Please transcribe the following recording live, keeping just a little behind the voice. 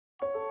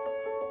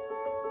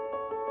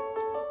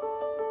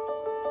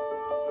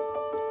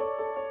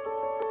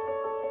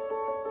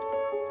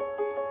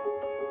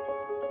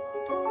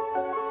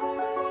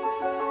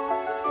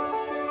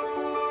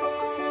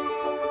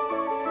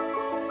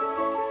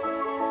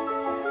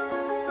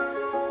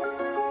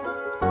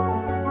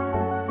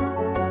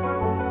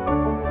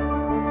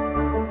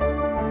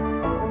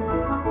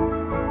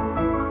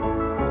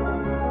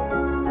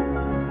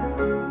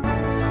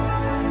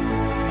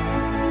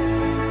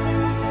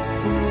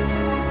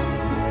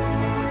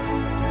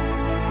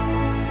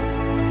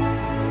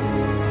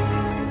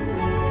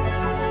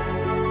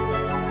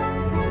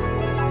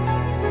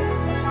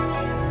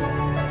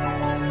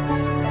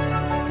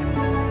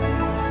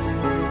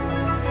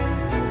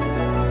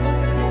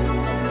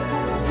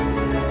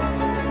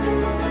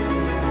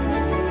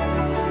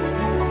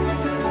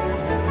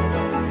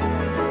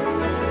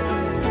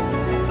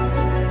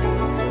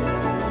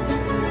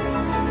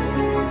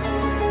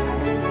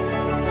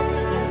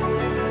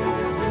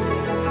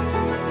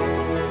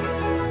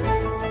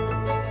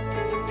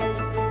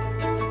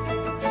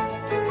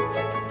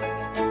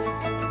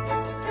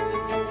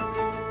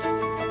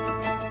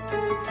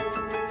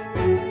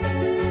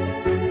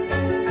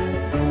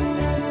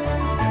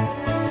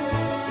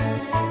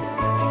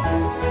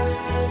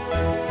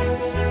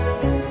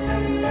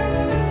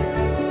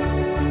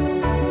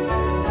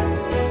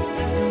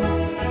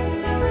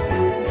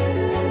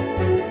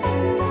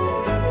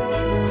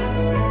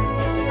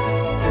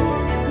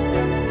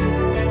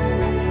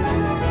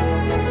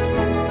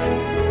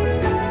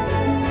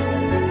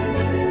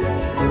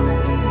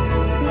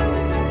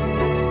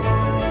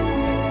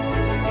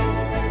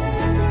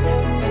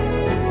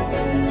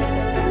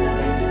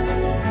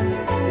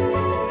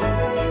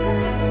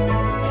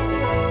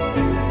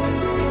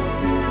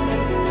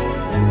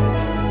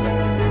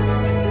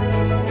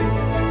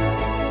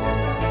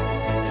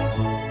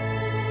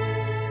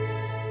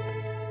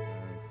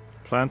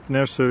plant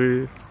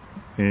nursery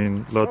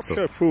in Ludlow.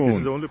 Shropshire Prune. This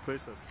is the only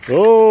place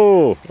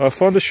Oh, I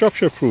found the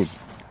Shropshire Prune.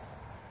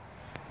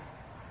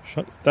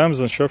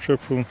 Damson, Shropshire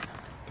Prune,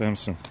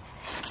 Damson.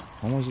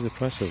 How much is the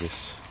price of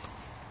this?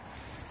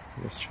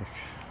 Let's check.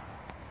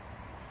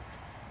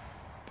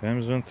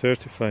 Damson,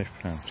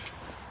 £35.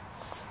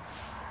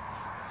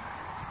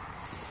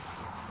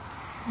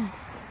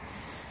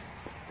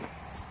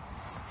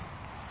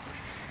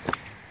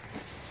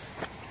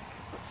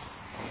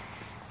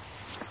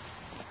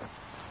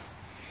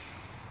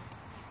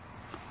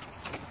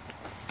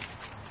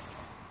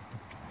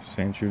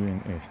 St.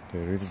 Julian 8, they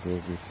really go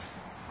with.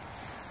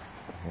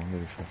 I wonder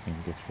if I can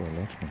get for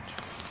allotment.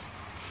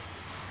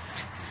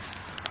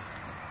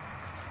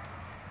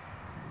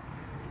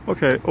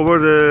 Okay, over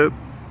the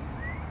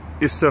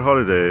Easter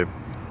holiday,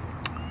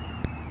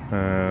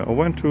 I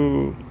went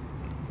to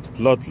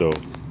Ludlow,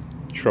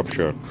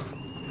 Shropshire.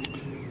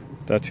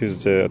 That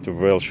is at the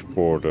Welsh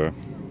border,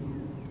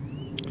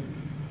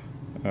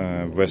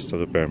 west of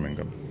the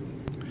Birmingham.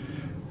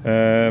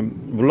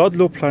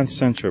 Ludlow Plant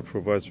Centre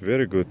provides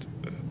very good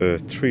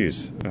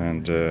trees,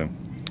 and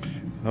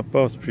I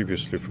bought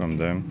previously from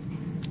them.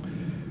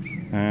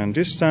 And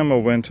this time I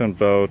went and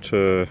bought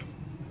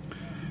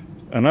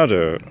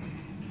another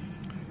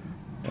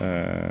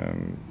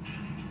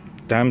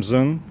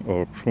Damson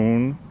or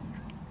prune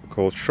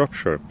called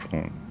Shropshire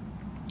Prune.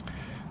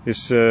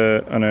 It's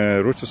on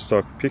a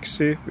rootstock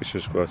pixie, which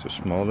is quite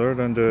smaller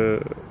than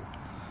the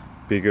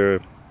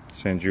bigger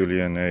St.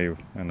 Julian A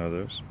and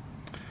others.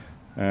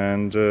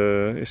 And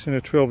it's in a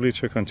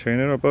 12-litre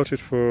container. I bought it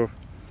for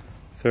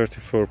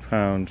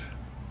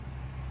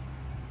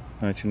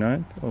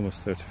 £34.99,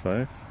 almost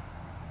 35.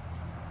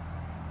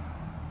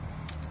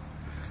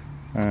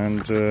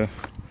 And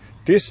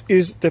this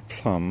is the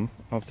plum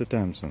of the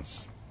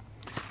Damsons.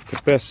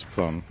 The best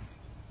plum,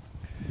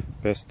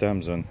 best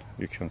Damson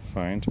you can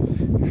find.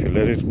 If you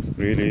let it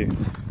really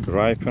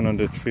ripen on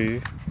the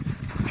tree,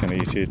 you can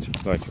eat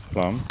it like a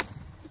plum.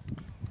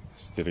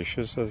 It's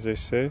delicious, as they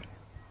say.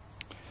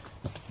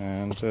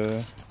 And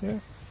yeah,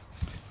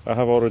 I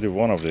have already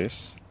one of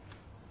these,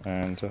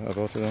 and I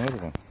bought another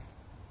one.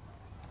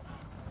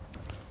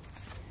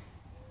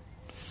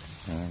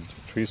 And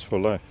trees for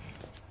life.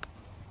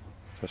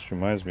 Just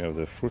reminds me of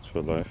the Fruits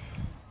for Life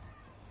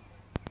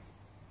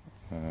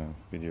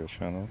video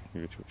channel,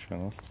 YouTube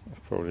channel.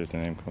 Probably the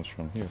name comes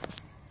from here.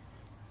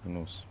 Who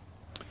knows?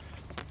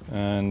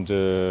 And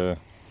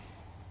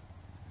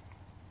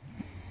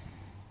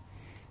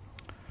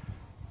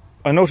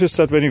I noticed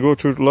that when you go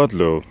to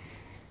Ludlow,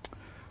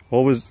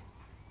 always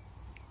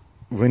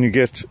when you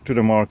get to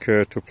the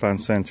market, to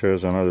plant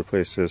centers and other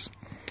places,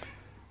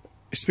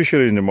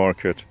 especially in the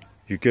market,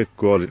 you get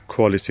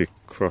quality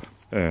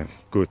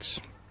goods.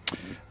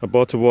 I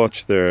bought a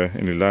watch there,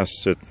 and it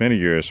lasted many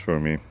years for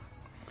me.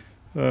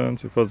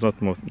 And it was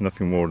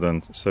nothing more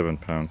than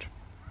 £7.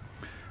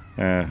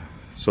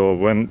 So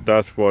when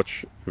that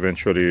watch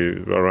eventually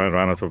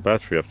ran out of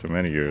battery after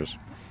many years,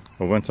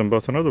 I went and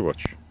bought another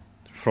watch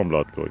from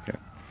Ludlow again.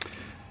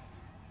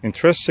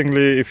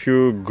 Interestingly, if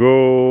you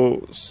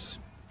go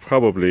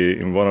probably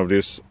in one of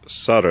these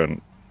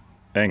southern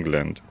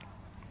England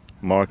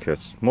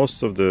markets,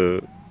 most of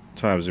the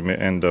times you may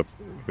end up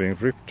being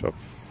ripped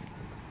off,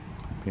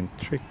 being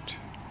tricked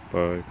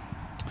by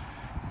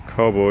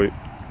cowboy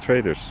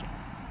traders.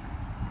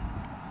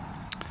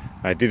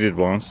 I did it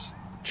once,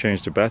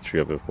 changed the battery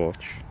of the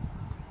watch.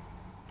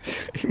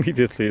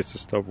 Immediately it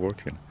stopped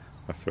working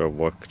after I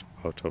walked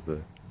out of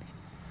the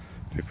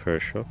repair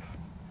shop.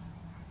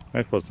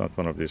 It was not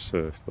one of these,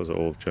 it was an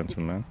old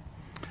gentleman.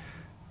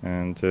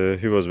 And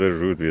he was very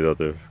rude with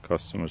other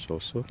customers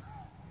also.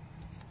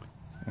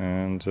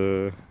 And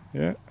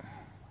yeah,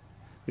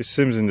 it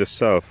seems in the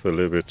south a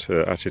little bit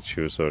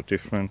attitudes are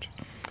different.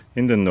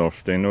 In the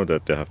north, they know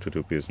that they have to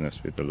do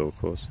business with the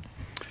locals.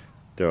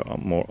 They're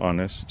more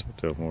honest,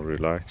 they're more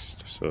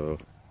relaxed, so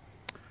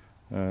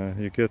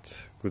you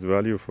get good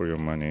value for your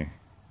money.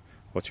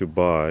 What you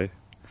buy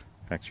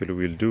actually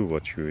will do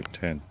what you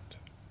intend.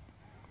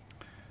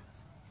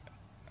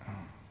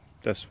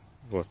 That's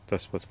what's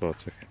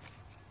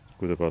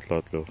good about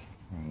Ludlow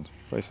and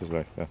places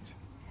like that.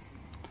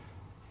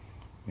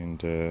 In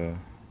the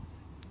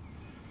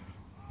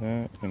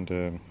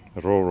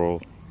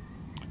rural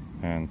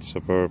and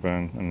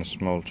suburban and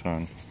small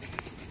town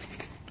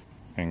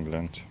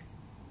England.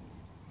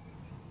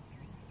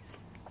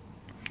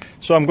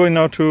 So I'm going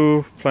now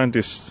to plant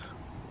this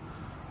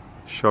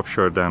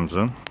Shropshire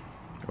Damson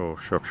or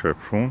Shropshire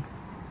Prune,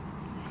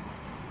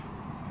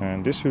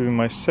 and this will be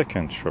my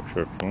second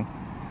Shropshire Prune.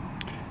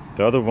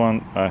 The other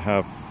one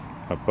I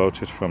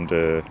bought it from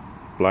the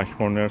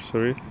Blackmore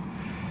nursery.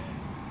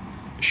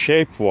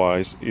 Shape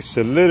wise it's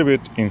a little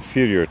bit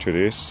inferior to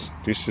this.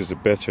 This is a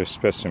better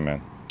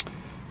specimen,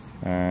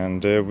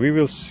 and we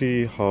will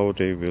see how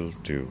they will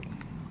do.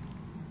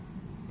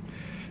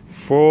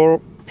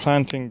 For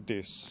planting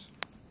this,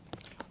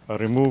 I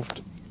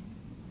removed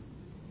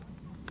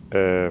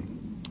a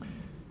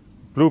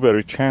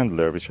blueberry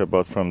chandler which I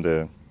bought from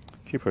the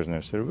keeper's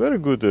nursery. Very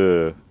good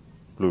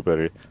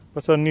blueberry,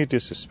 but I need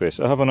this space.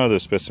 I have another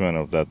specimen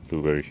of that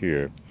blueberry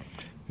here.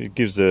 It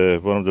gives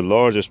one of the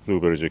largest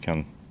blueberries you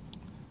can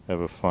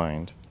ever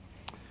find.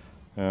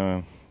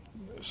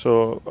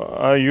 So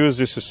I use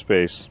this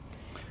space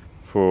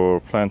for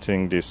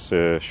planting this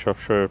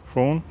Shropshire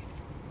prune,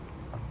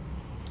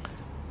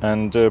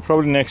 and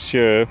probably next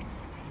year,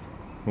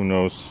 who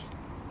knows,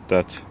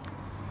 that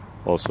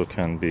also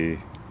can be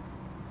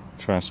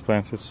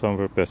transplanted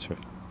somewhere better.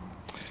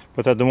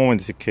 But at the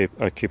moment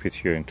I keep it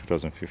here in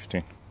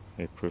 2015,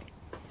 April.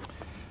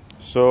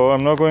 So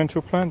I'm now going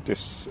to plant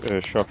this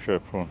Shropshire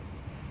prune.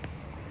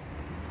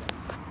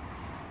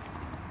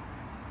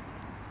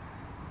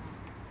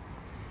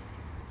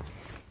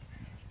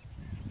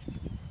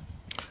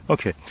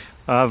 Okay,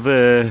 I've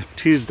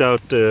teased out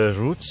the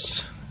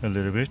roots a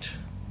little bit.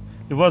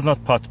 It was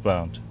not pot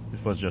bound,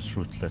 it was just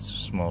rootlets,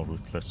 small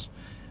rootlets.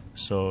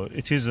 So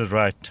it is the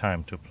right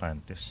time to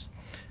plant this.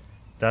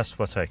 That's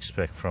what I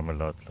expect from a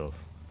Ludlow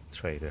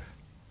trader.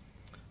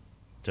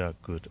 They are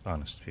good,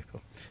 honest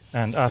people.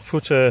 And I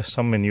put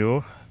some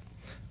manure.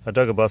 I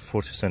dug about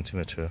 40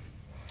 centimeter,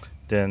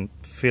 then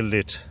filled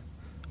it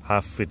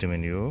half with the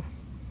manure.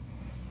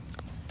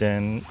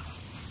 Then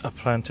I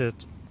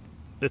planted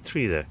the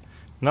tree there.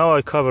 Now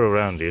I cover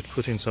around it,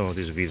 put in some of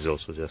these weeds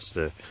also just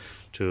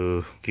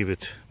to give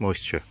it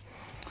moisture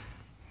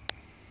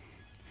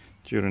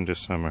during the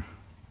summer.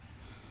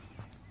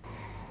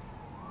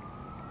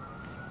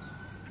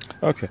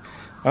 Okay,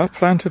 I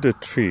planted a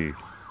tree,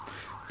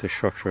 the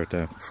Shropshire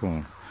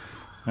prune,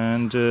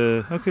 and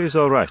okay, it's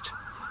all right.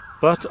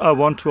 But I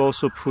want to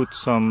also put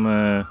some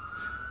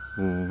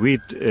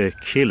weed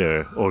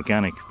killer,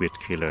 organic weed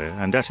killer,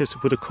 and that is to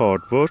put a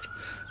cardboard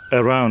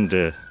around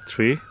the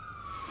tree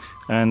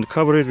and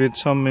cover it with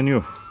some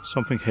manure,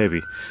 something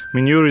heavy.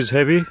 Manure is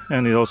heavy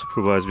and it also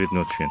provides with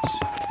nutrients.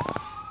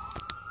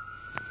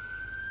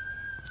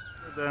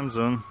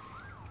 Damson,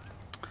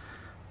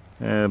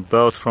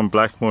 bought from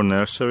Blackmore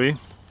Nursery,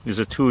 is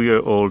a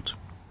 2-year-old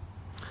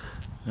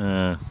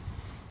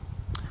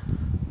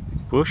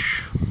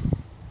bush.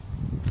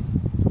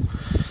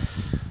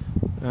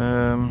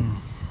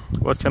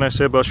 What can I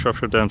say about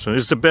Shropshire Damson?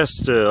 It's the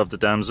best of the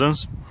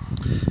Damsons.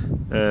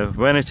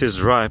 When it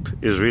is ripe,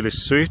 it's really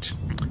sweet.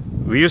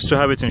 We used to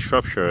have it in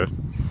Shropshire,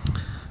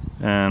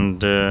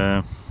 and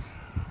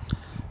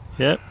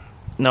yeah,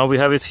 now we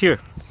have it here.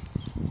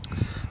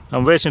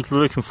 I'm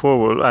looking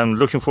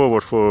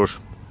forward for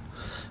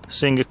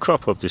seeing a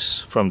crop of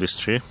this from this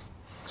tree,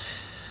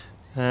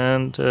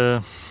 and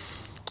it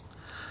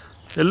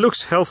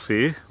looks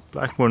healthy.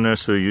 Blackmore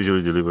Nursery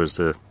usually delivers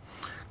the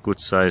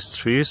good-sized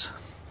trees,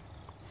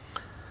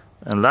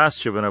 and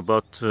last year when I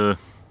bought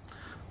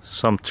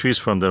some trees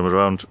from them,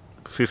 around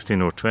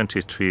 15 or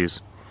 20 trees,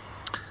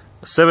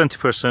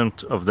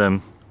 70% of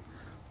them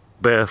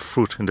bear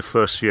fruit in the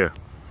first year.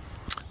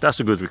 That's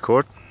a good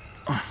record.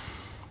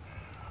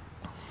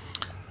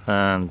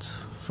 And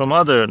from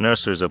other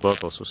nurseries I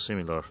bought also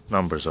similar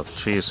numbers of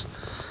trees,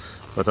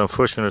 but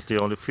unfortunately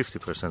only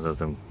 50% of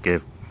them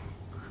gave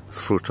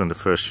fruit in the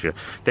first year.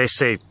 They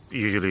say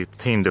usually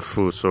thin the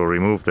fruits or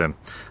remove them.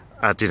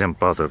 I didn't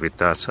bother with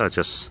that, I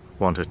just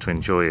wanted to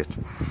enjoy it.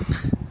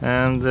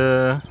 And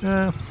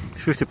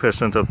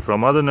 50%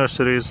 from other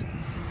nurseries,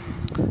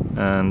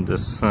 and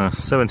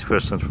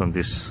 70% from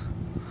this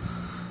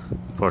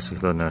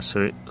particular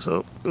nursery.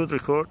 So good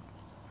record.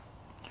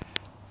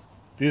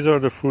 These are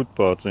the fruit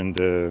pods in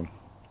the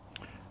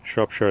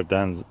Shropshire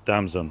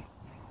Damson.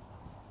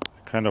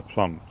 Kind of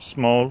plum,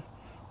 small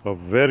but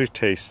very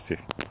tasty.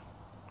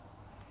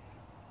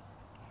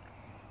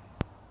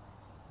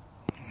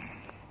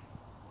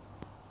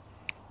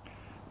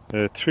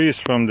 The tree is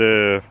from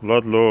the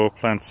Ludlow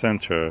Plant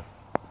Center,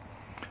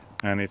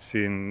 and it's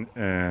in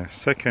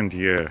second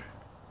year.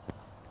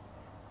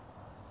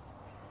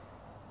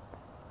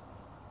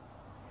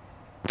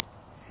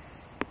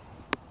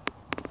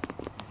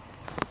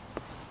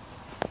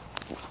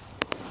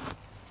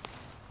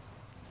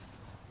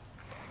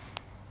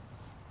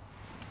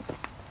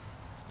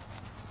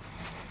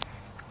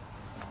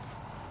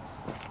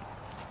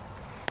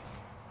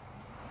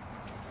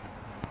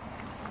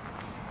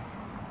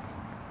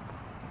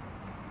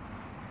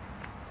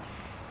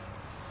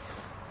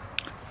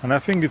 And I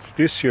think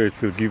this year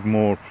it will give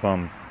more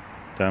plum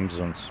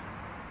damsons.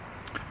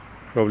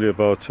 Probably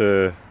about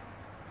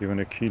even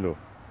a kilo.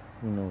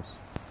 Who knows?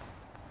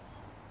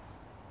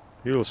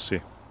 You'll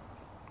see.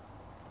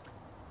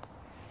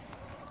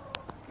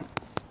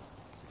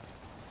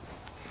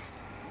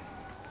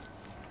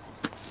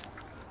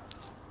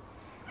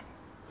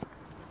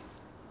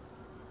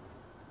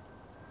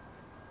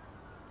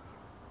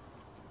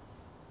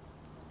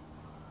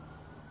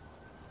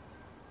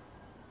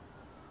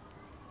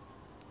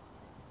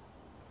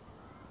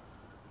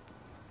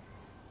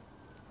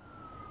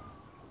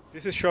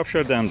 This is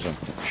Shropshire Damson.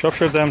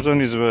 Shropshire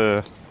Damson is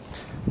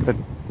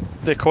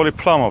they call it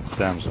plum of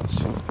damsons.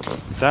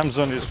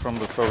 Damson is from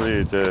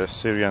probably the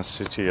Syrian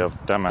city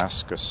of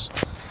Damascus.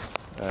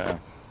 Yeah,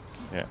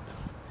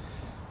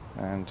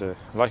 and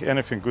like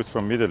anything good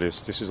from Middle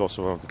East, this is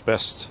also one of the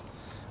best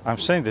I'm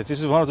saying that this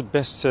is one of the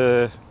best,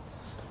 yeah,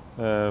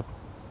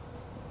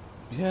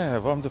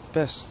 one of the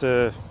best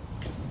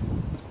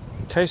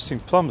tasting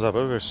plums I've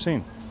ever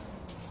seen.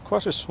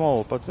 Quite a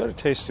small, but very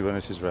tasty when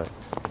it is ripe.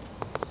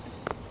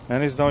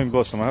 And it's now in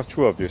blossom. I have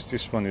two of this.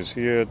 This one is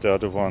here, the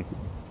other one.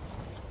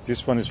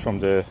 This one is from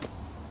the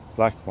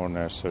Blackmore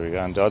nursery,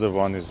 and the other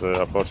one is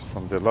I bought it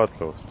from the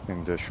Ludlow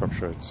in the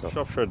Shropshire itself.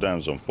 Shropshire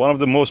Damson, one of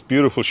the most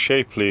beautiful,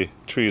 shapely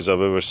trees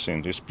I've ever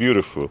seen. It's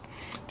beautiful.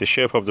 The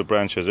shape of the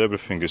branches,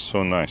 everything is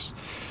so nice.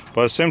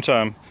 But at the same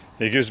time,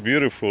 it gives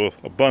beautiful,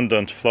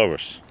 abundant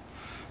flowers.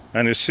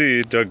 And you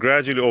see, they're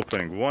gradually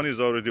opening. One is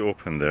already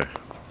open there.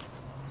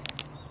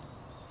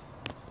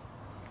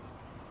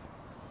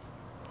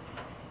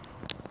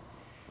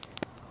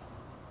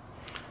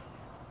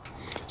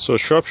 So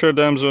Shropshire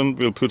Damson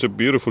will put a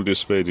beautiful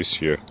display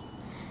this year.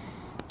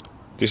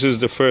 This is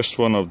the first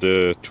one of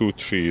the two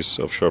trees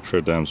of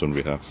Shropshire Damson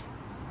we have.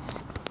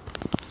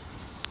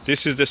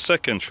 This is the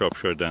second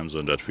Shropshire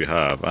Damson that we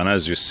have, and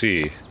as you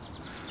see,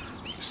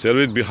 it's a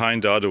little bit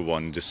behind the other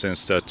one in the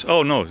sense that,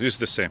 oh no, this is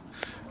the same.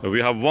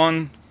 We have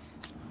one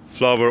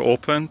flower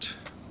opened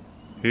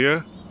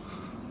here.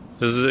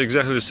 This is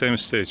exactly the same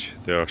stage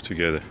they are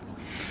together.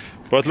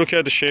 But look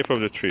at the shape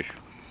of the tree.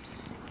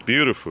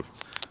 Beautiful.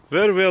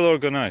 Very well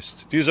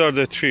organized. These are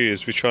the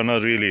trees which are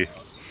not really,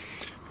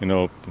 you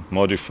know,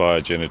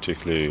 modified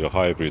genetically or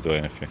hybrid or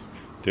anything.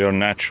 They are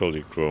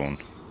naturally grown.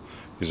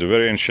 It's a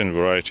very ancient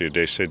variety.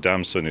 They say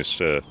Damson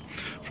is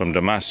from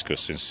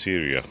Damascus in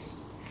Syria,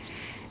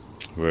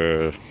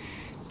 where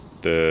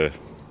the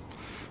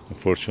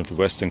unfortunately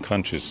Western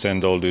countries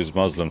send all these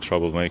Muslim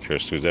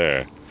troublemakers to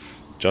there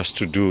just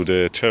to do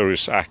the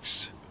terrorist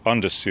acts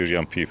on the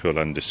Syrian people,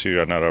 and the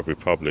Syrian Arab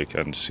Republic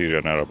and the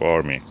Syrian Arab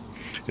Army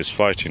is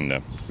fighting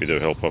them with the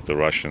help of the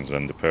Russians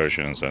and the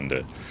Persians and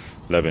the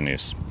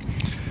Lebanese.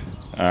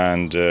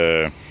 And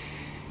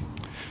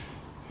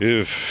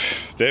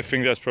if they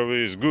think that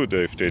probably is good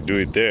if they do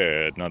it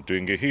there, not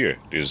doing it here,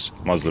 these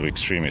Muslim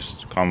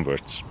extremist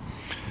converts.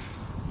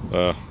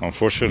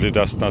 Unfortunately,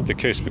 that's not the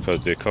case,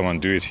 because they come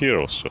and do it here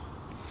also.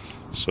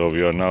 So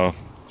we are now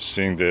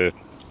seeing the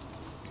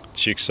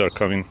chicks are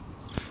coming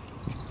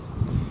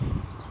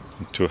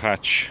to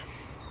hatch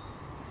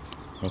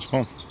at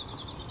home.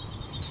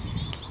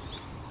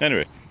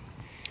 Anyway,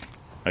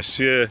 I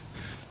see a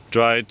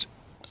dried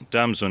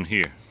damson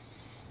here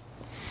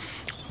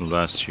from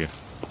last year.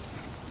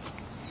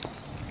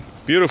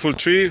 Beautiful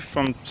tree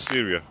from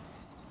Syria.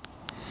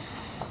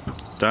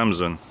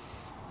 Damson.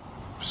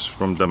 It's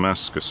from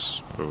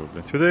Damascus,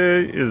 probably.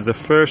 Today is the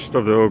 1st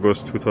of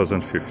August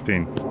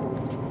 2015.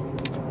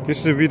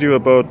 This is a video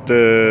about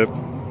the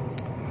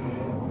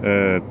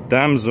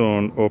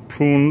damson or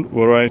prune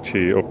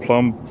variety or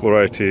plum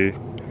variety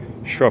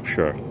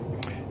Shropshire.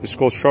 It's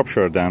called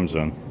Shropshire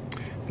Damson.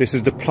 This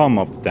is the plum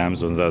of the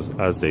damsons,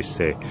 as they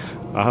say.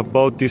 I have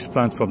bought this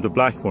plant from the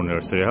Blackmore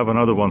nursery. I have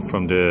another one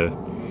from the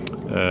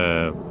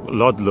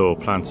Ludlow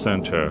plant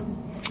center.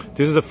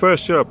 This is the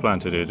first year I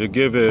planted it. It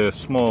gave a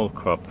small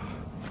crop,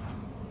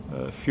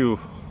 a few,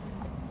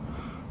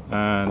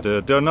 and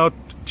they're not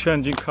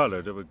changing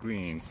color. They were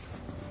green.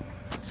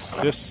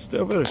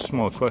 They're very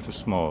small, quite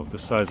small, the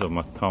size of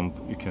my thumb.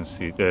 You can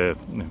see the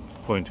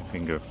pointing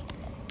finger.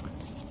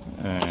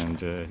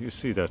 And you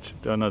see that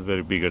they're not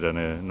very bigger than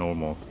a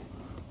normal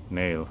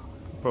nail,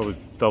 probably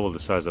double the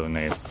size of a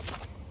nail,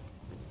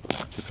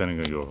 depending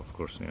on your, of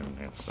course,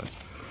 nail size.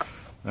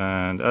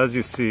 And as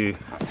you see,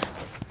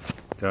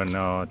 they are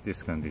now at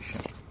this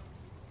condition.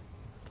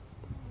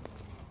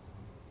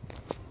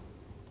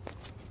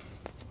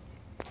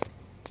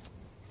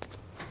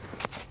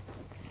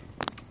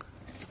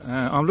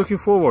 I'm looking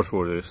forward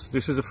for this.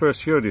 This is the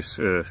first year this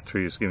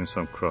tree is giving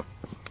some crop,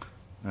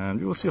 and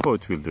we will see how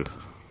it will do.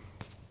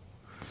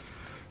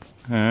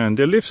 And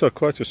the leaves are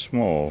quite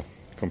small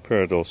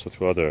compared also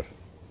to other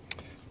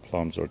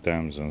plums or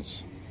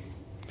damsons.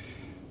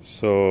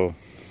 So,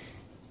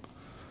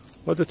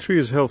 but the tree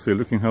is healthy,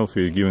 looking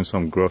healthy, giving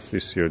some growth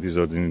this year. These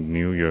are the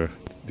new year,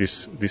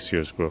 this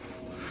year's growth.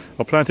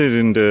 I planted it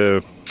in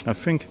the, I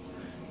think,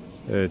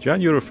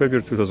 January or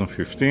February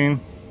 2015,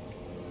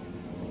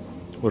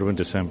 or even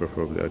December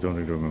probably. I don't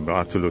really remember. I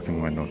have to look in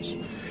my notes.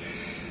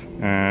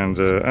 And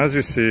as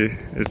you see,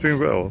 it's doing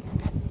well.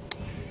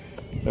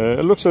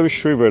 It looks a bit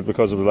shriveled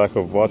because of the lack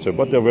of water,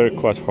 but they're very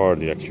quite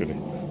hardy actually.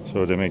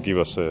 So they may give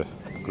us a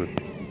good,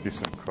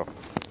 decent crop,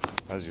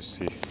 as you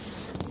see.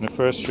 In the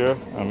first year,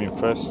 I'm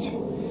impressed.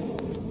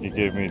 He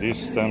gave me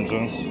these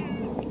damsons,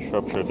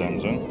 Shropshire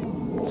Damson.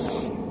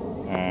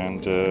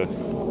 And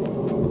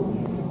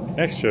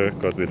next year,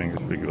 God willing,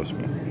 it will give us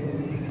more.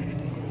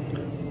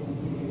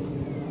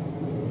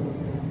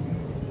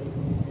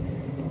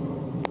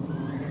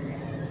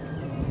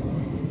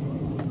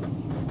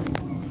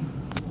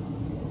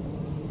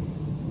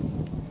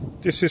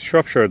 This is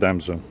Shropshire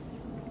Damson.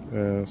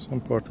 Some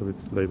part of it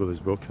label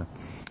is broken,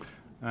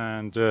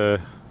 and I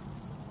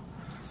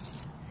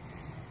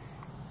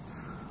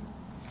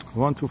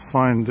want to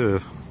find a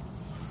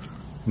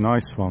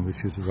nice one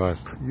which is ripe.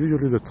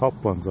 Usually the top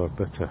ones are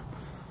better.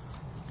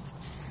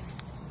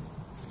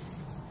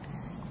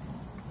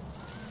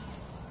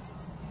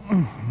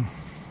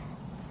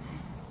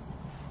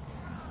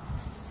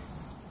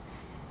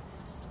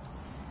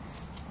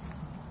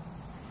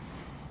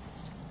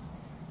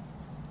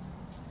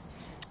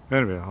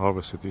 Anyway, I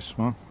harvested this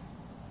one.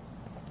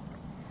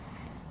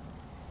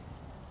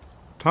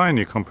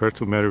 Tiny compared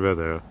to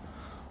Meriwether,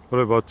 but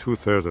about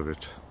 2/3 of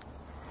it.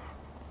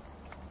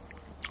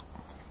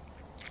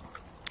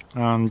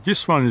 And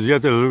this one is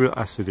yet a little bit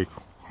acidic,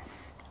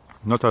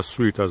 not as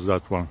sweet as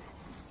that one,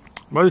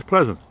 but it's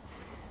pleasant.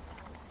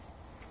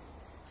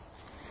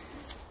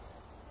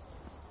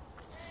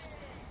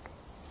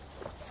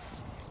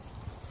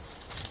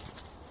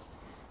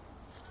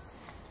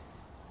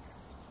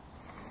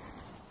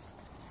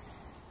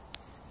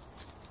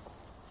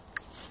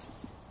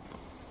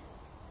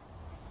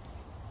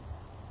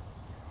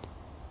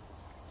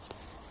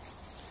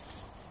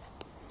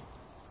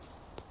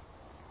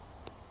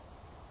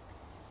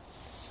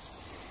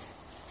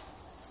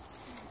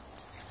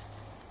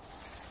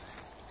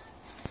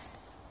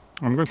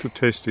 I'm going to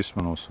taste this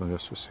one also,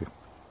 just to see.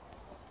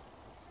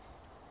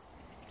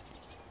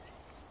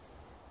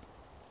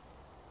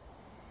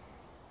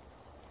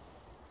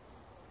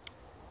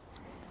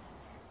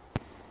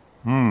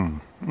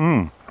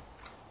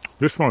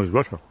 This one is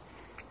better.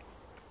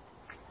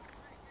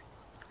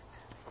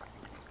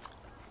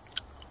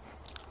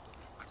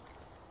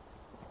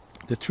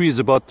 The tree is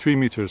about 3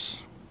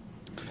 meters.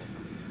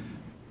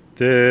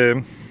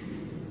 The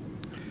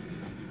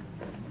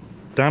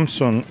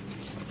Damson,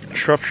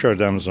 Shropshire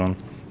Damson,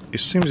 it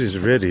seems is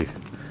ready.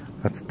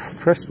 I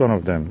pressed one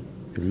of them.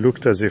 It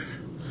looked as if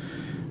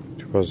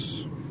it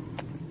was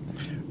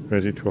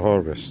ready to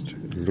harvest.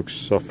 It looks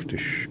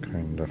softish,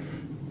 kind of.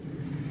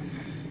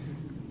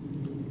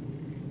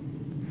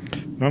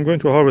 Now I'm going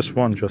to harvest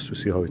one just to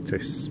see how it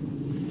tastes.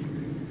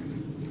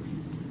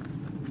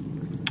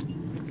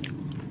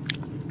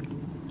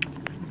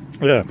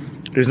 Yeah,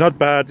 it's not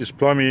bad, it's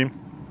plummy,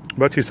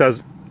 but it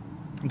has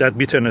that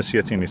bitterness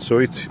yet in it, so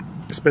it's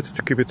better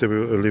to keep it a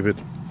little bit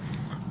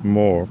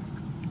more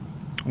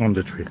on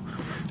the tree.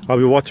 I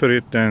will water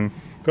it, then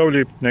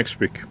probably next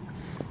week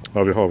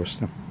I will harvest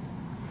them.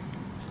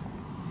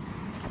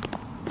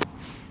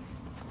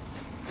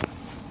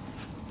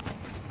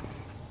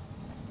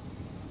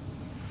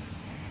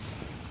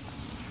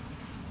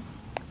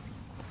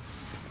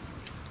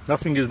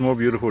 Nothing is more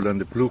beautiful than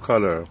the blue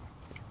color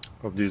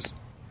of these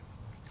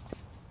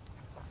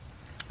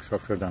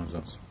Shropshire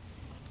Damsons.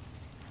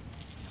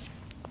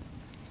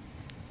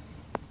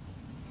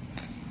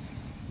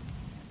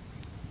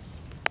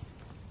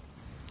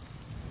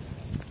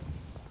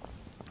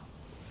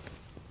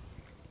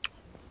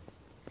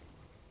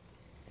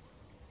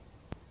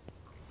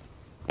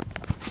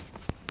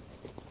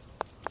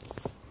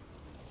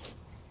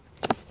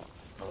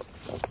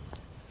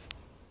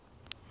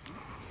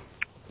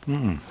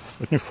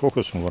 Let me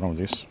focus on one of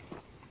these.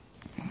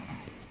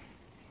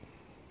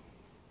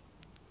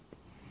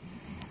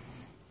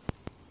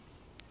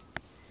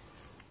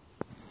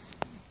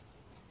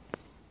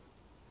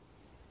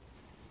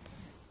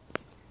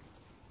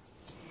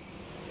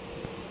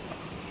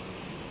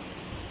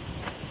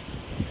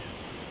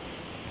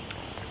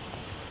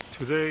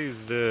 Today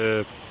is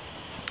the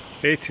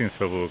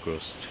 18th of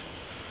August,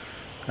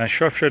 and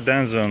Shropshire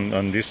Damson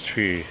on this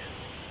tree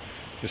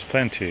is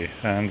plenty,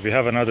 and we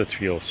have another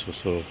tree also,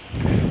 so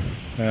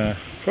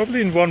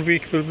probably in 1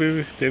 week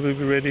they will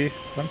be ready.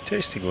 I'm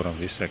tasting one of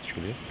these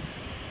actually.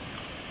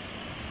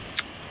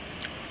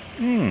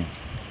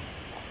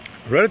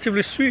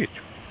 Relatively sweet.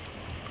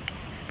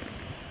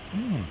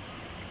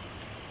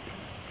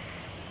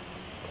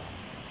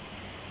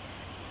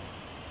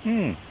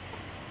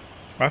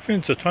 I think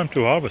it's the time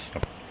to harvest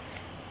them.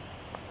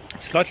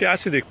 Slightly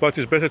acidic, but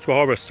it's better to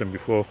harvest them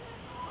before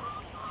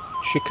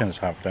chickens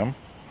have them,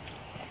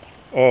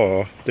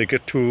 or they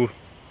get too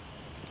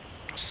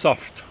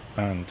soft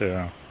and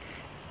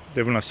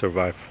they will not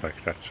survive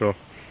like that. So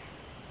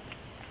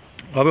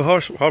I will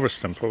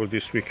harvest them probably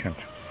this weekend.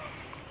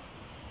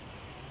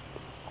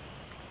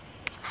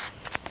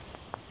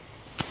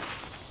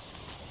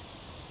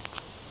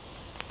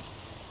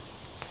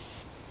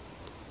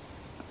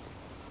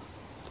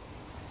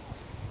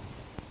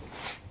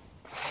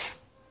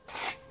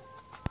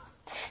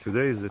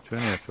 Today is the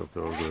 20th of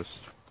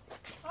August,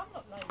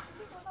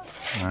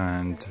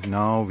 and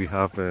now we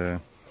have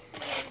a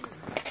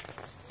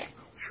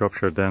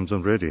Shropshire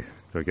Damson ready.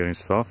 They're getting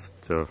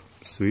soft, they're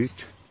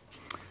sweet.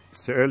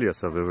 It's the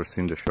earliest I've ever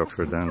seen the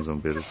Shropshire Damson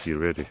be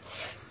ready.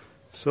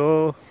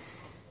 So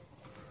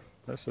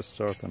let's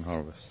start and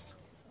harvest.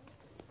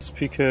 Let's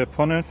pick a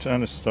punnet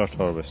and start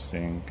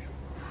harvesting.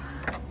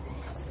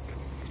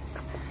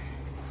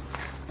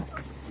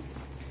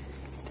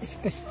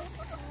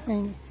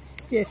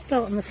 Yeah,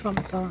 start on the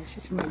front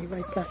branches and really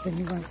wait that, then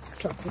you won't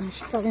drop them. You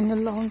start in the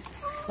long.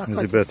 Like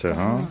Is it better,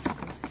 huh?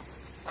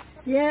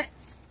 Yeah.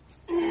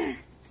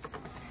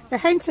 The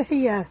hens are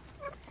here.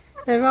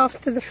 They're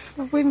after the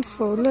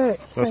windfall, look.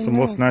 That's the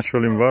most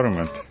natural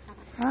environment.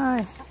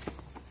 Aye.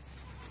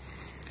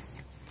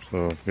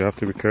 So we have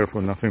to be careful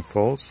nothing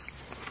falls.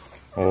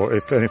 Or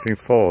if anything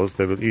falls,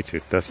 they will eat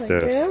it. That's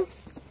theirs.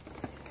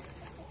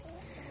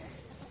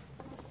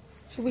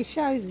 Shall we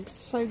show them?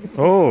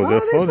 Oh,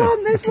 they're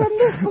falling. There's one.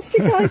 Off you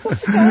go,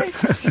 off you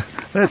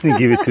go. Let me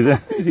give it to them.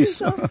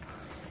 This one.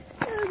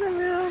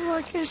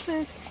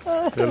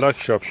 You like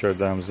Shropshire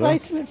Damson?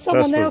 Wait a minute,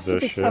 someone That's else will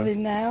their be share.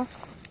 coming now.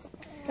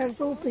 They'll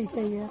all be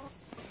here.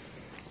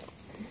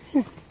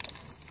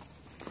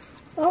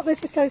 Oh,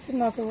 goes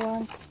another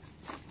one.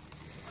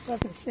 I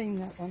haven't seen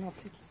that one, I'll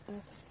pick it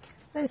up.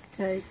 There's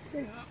two.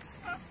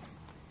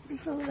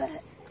 Before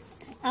that.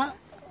 Oh,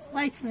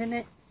 wait a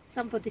minute.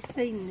 Somebody's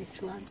seen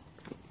this one.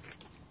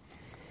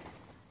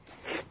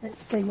 Let's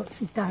see what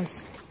she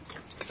does.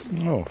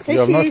 No, There you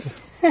have she not. is.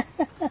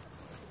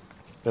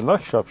 You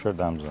like Shropshire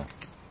Damson?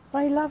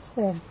 They love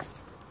them.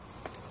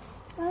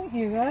 Don't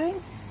you, eh?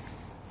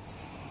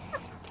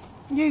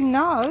 You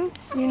know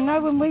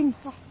when we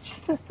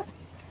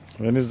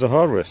When is the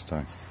harvest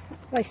time?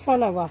 they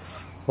follow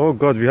us. Oh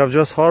God, we have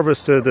just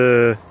harvested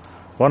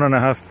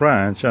 1.5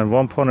 branch and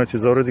one punnet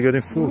is already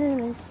getting food.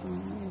 Really?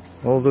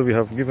 Although we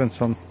have given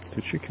some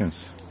to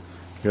chickens.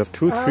 We have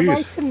two trees.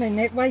 Wait a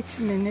minute.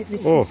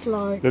 This is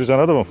like... There is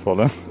another one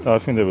fallen. I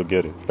think they will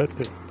get it. But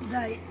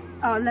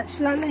let's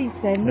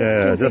leave them.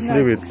 yeah, just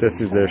leave it.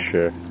 This is their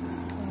share.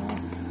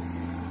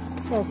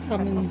 Well,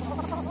 come and...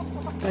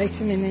 Wait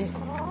a minute.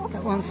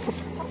 That one's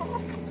just...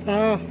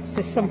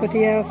 there's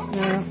somebody else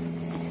now.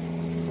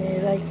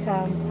 Here they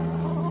come.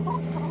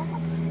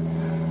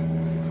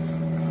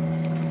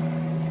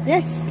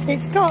 Yes,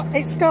 it's got,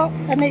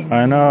 and it's...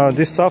 I know,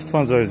 these soft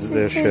ones are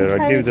their share.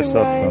 I give the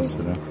soft ones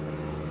to them.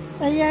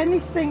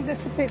 Anything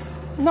that's a bit,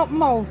 not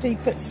mouldy,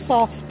 but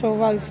soft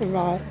or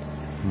overripe,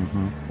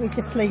 we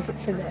just leave it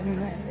for them and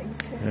they'll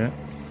eat it. Yeah.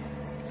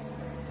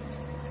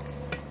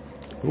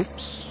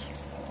 Oops.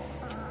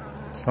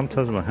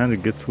 Sometimes my hand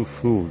will get too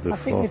full. I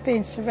think we're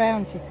being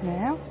surrounded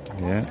now.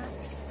 Yeah.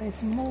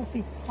 There's more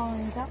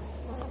behind us.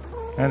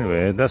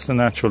 Anyway, that's the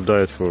natural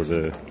diet for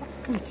the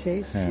It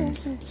is.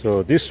 hens.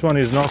 So this one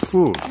is not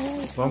full.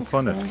 One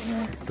punnet.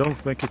 Yeah.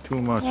 Don't make it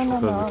too much No,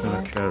 because we're going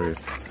no. to carry it.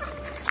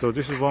 So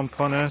this is one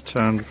punnet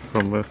and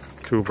from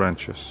 2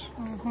 branches.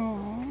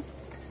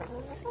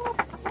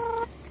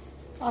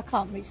 I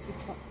can't reach the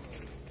top.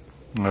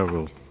 I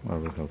will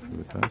help you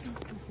with that.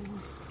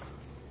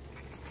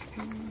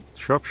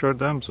 Shropshire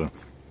Damson.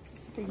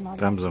 This will be my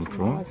Damson last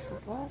prune. rifle,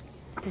 right?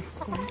 This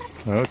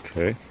one.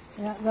 Okay.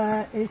 Yeah,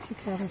 there, here she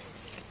comes.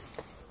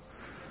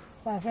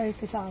 They're very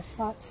good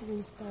eyesight to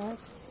these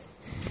birds.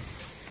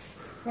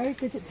 Very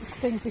good at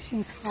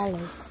distinguishing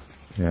colours.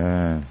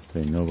 Yeah,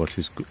 they know what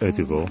is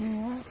edible.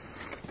 Yeah.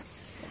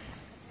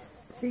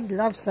 She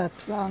loves her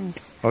plums.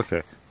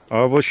 Okay.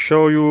 I will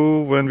show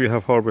you when we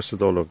have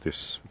harvested all of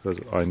this because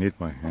I need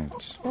my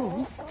hands.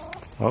 Oh,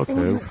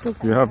 Okay.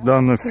 We have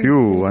done a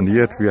few and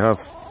yet we have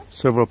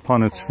several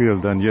punnets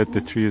filled and yet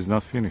the tree is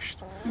not finished.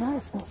 no,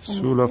 it's not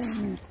finished, Soul of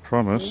isn't it?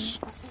 promise.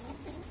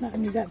 Not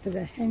only that, but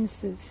the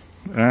hens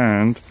have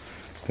And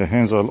the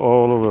hens are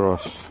all over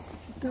us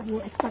got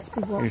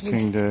exactly what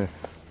eating the...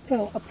 we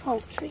got a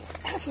poultry,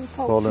 having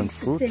Fallen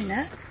poultry fruit. for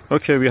dinner.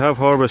 Okay, we have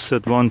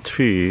harvested one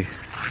tree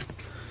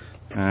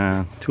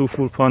and 2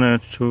 full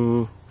punnet,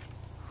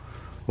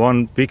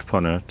 1 big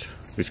punnet,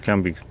 which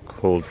can be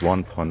called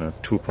 1 punnet,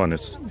 2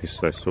 punnets this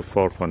size, so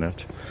 4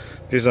 punnet.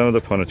 This is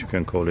another punnet you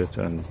can call it,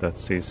 and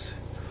that's this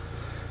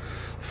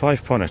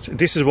 5 punnet.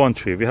 This is one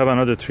tree. We have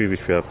another tree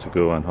which we have to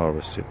go and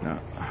harvest it now.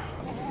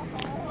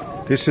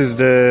 This is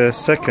the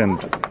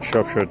second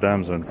Shropshire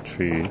Damson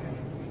tree,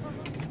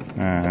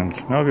 and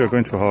now we are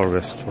going to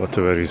harvest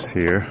whatever is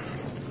here.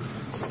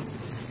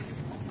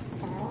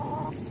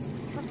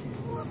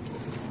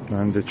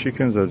 And the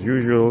chickens, as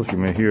usual, you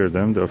may hear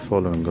them, they're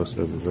following us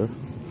everywhere.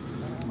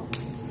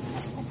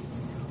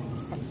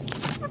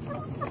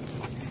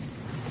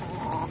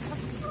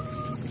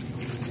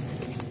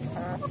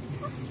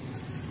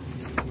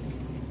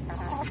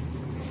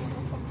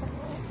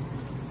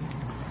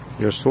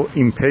 They're so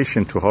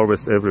impatient to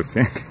harvest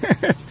everything.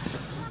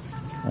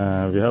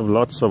 We have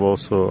lots of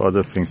also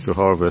other things to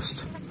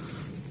harvest.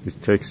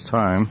 It takes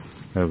time,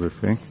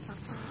 everything.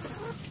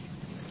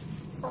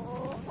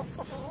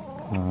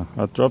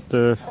 I dropped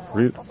the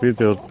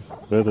video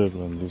better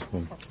than this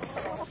one.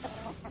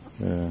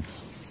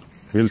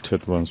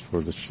 Wilted ones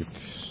for the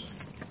chicks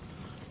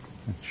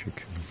and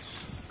chickens.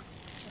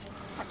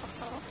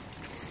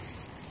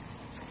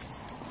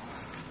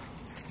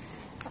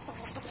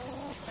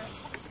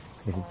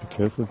 Be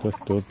careful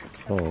that don't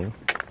fall.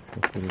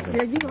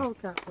 Yeah, you hold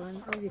that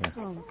one. Oh, you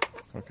can't.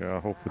 Okay, I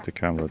will put the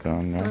camera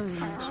down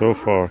now. So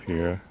far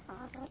here.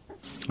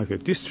 Okay,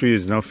 this tree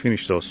is now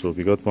finished also.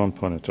 We got 1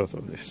 punnet out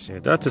of this. Yeah,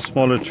 that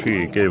smaller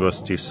tree gave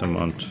us this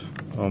amount,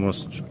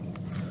 almost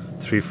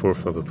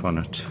 3/4 of a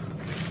punnet.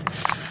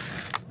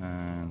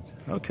 And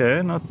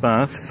okay, not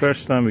bad.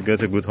 First time we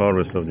get a good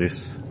harvest of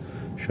this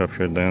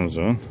Shropshire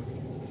Damson.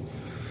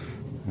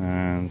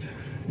 And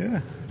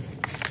yeah,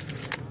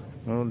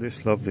 all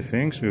these lovely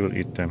things, we will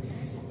eat them.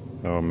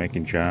 Or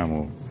making jam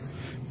or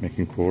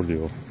making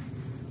cordial.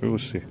 We will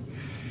see.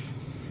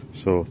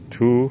 So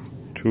 2,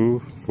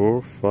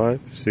 4,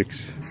 5,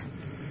 6.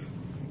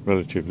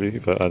 Relatively,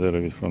 if I add a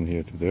little bit from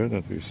here to there,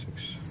 that will be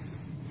 6.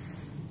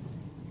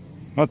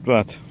 Not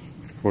bad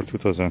for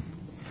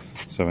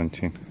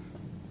 2017.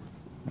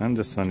 And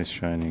the sun is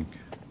shining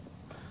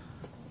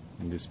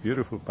in this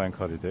beautiful bank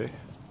holiday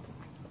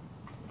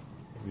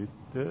with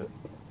the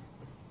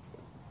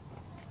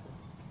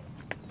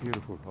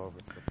beautiful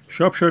harvest.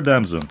 Shropshire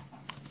Damson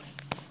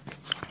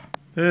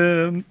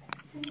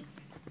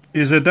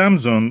is a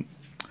damson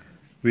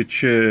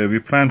which we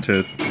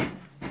planted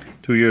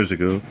 2 years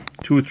ago,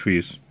 2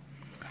 trees,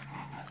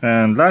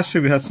 and last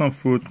year we had some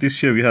fruit.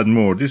 This year we had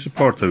more. This is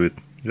part of it.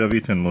 We have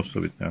eaten most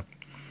of it now,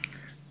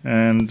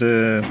 and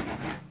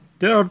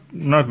they are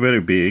not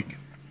very big,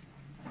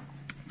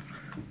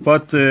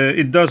 but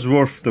it does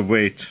worth the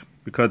wait,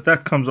 because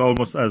that comes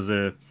almost as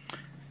a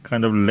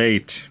kind of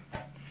late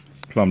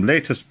plum,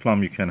 latest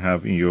plum you can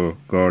have in your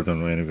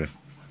garden or anywhere.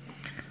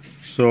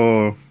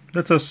 So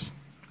let us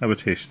have a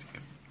tasting.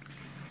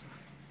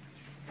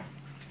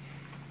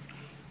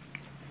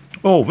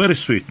 Oh, very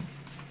sweet,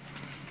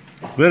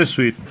 very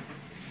sweet.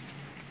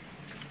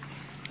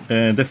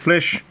 The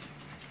flesh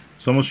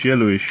is almost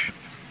yellowish,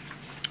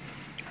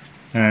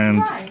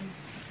 and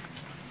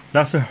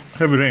that's a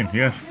heavy rain,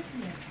 yes.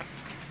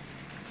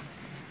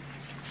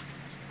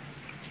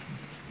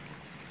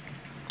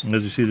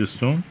 As you see the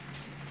stone,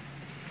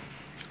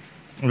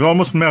 it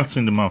almost melts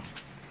in the mouth.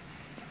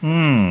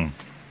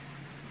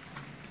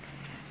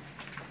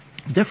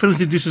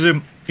 Definitely this is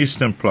an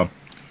eastern plum.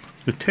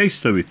 The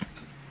taste of it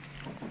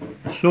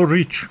is so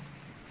rich.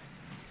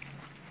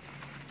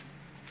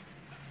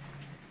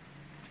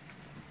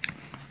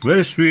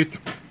 Very sweet,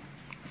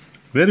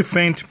 very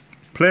faint,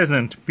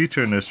 pleasant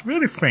bitterness,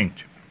 very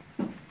faint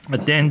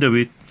at the end of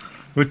it,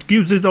 which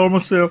gives it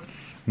almost a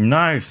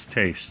nice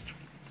taste.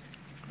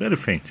 Very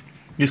faint.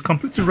 It's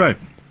completely ripe.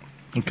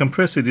 And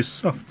compressed, it is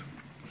soft.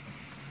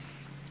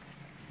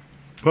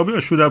 Probably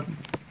I should have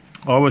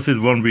harvested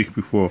 1 week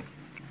before.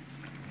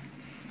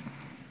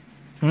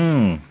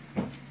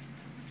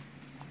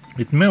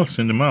 It melts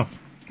in the mouth.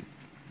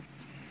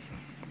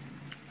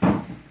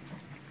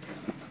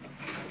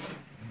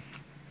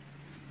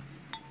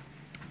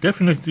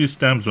 Definitely this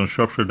damson,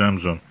 Shropshire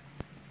damson.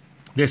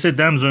 They say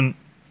damson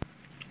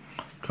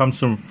comes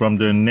from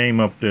the name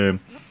of the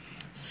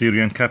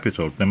Syrian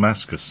capital,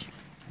 Damascus,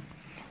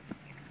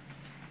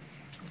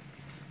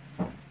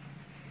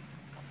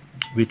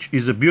 which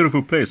is a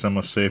beautiful place, I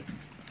must say.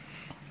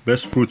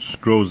 Best fruits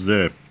grows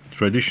there.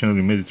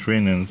 Traditionally,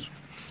 Mediterranean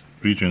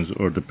regions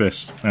are the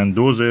best, and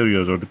those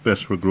areas are the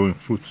best for growing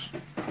fruits.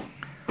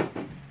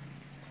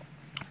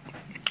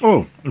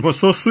 Oh, it was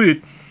so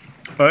sweet.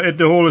 I ate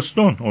the whole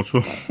stone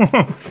also.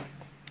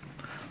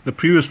 The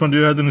previous one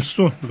they had in a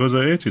stone because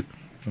I ate it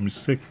by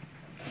mistake.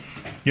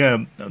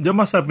 Yeah, they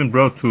must have been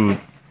brought to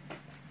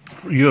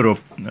Europe,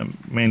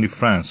 mainly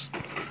France,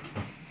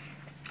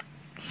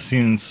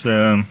 since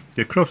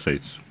the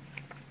Crusades.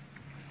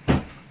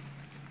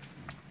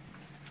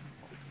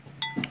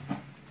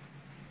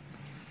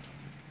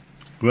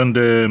 When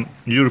the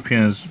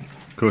Europeans,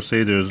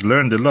 Crusaders,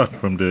 learned a lot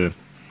from the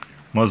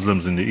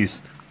Muslims in the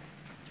East.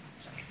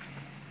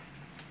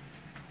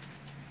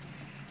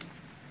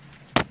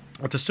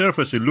 At the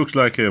surface it looks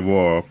like a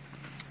war,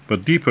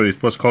 but deeper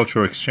it was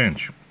cultural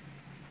exchange.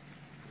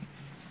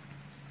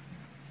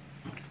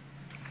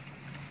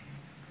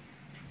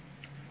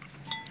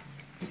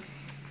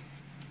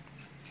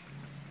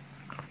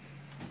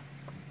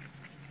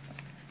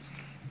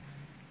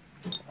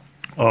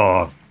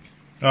 Oh,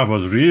 that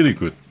was really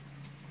good.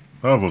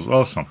 That was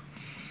awesome.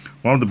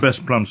 One of the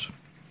best plums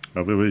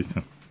I've ever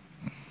eaten.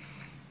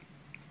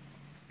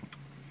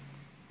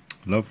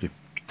 Lovely.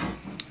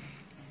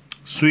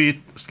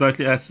 Sweet,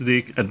 slightly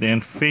acidic, at the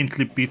end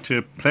faintly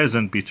bitter,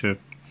 pleasant bitter.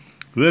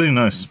 Very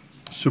nice.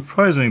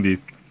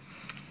 Surprisingly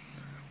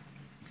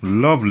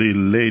lovely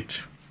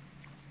late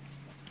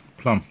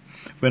plum.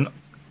 When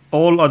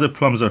all other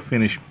plums are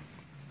finished,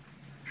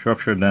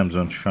 Shropshire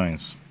damson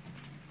shines.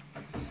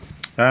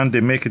 And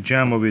they make a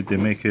jam of it, they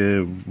make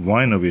a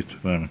wine of it.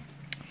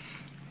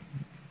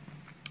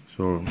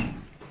 So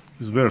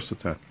it's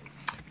versatile.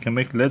 You can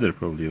make leather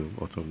probably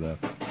out of that.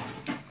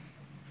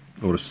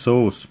 Or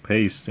sauce,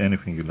 paste,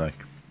 anything you like.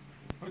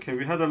 Okay,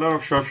 we had a lot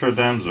of Shropshire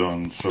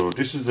damson, so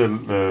this is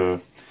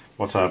the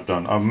what I've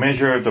done. I've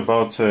measured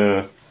about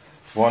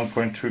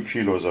 1.2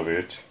 kilos of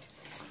it.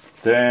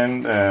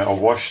 Then I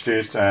washed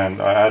it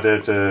and I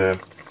added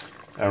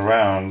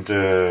around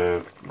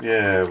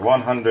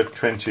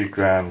 120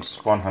 grams,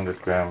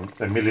 100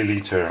 grams, a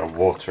milliliter of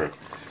water.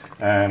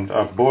 And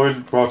I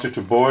brought it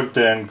to boil,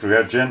 then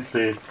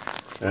gently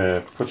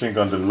putting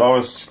on the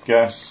lowest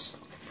gas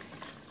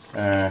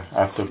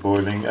after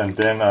boiling, and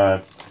then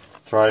I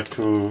try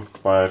to,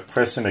 by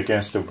pressing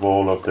against the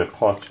wall of the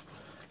pot,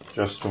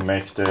 just to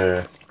make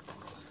the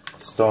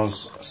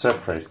stones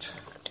separate.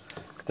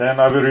 Then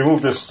I will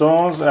remove the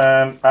stones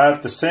and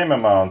add the same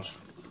amount,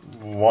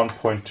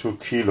 1.2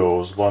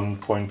 kilos,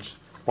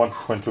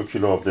 1.2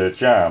 kilo of the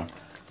jam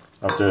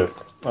of the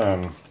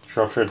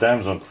Shropshire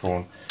damson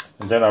prune,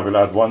 and then I will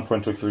add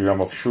 1.2 kilogram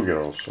of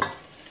sugar also.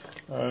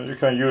 You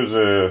can use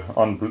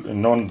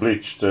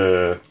non-bleached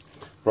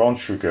brown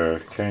sugar,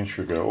 cane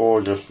sugar, or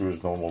just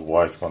use normal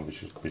white one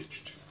which is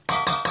bleached.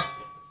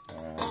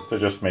 And they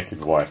just make it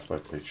white by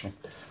bleaching.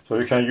 So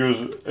you can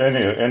use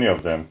any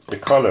of them. The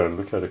color,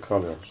 look at the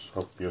colors,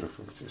 how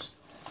beautiful it is.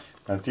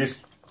 And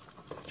this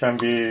can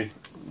be,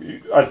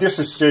 at this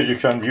stage you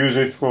can use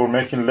it for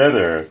making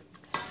leather.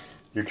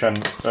 You can,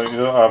 I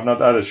have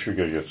not added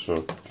sugar yet, so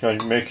you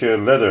can make a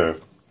leather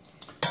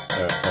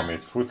from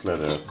it, fruit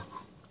leather,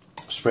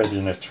 spread it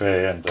in a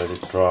tray and let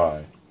it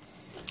dry.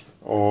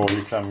 Or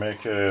you can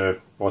make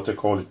what they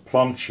call it,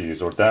 plum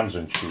cheese or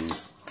Damson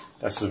cheese.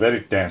 That's a very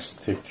dense,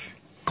 thick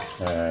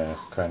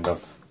kind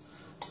of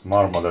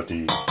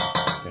marmalade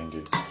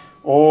thingy.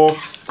 Or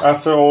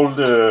after all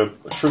the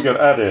sugar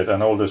added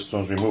and all the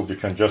stones removed, you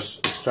can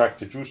just extract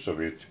the juice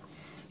of it.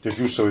 The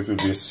juice of it will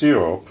be a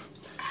syrup,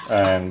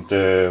 and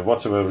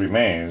whatever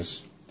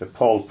remains, the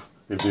pulp,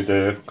 will be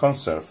the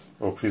conserve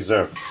or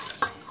preserve.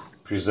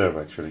 Preserve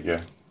actually,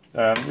 yeah.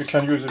 And we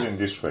can use it in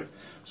this way.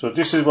 So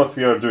this is what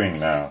we are doing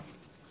now.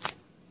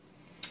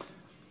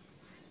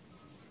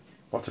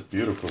 What a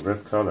beautiful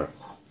red color.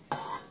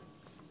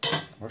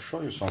 I'll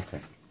show you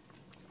something.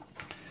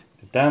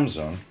 The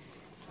Damson,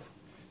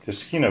 the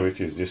skin of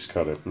it is this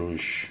color,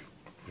 bluish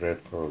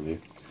red probably.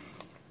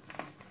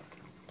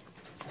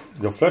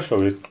 The flesh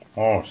of it,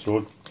 oh,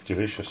 so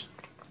delicious.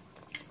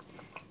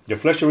 The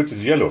flesh of it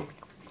is yellow,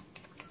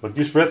 but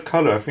this red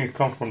color I think it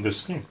comes from the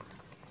skin.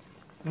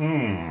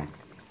 Anyway,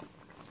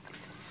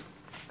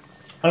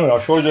 I'll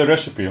show you the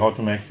recipe how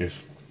to make this.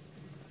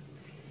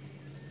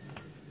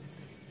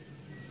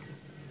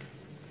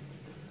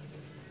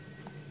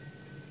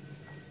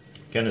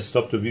 Can I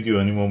stop the video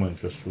any moment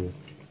just to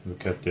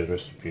look at the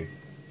recipe?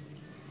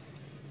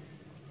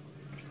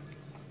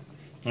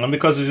 And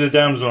because it's a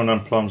Damson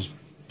and plums,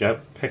 they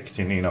have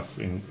pectin enough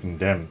in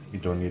them. You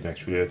don't need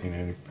actually adding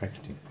any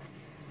pectin.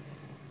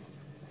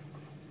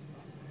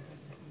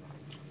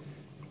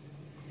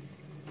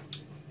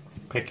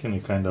 Pectin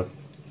is kind of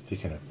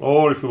thicken it.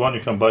 Or if you want,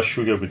 you can buy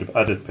sugar with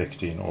added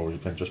pectin, or you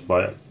can just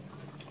buy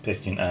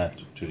pectin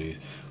add to it.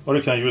 Or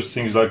you can use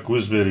things like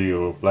gooseberry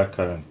or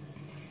blackcurrant.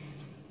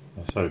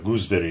 Sorry,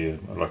 gooseberry,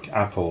 like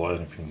apple or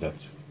anything that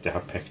they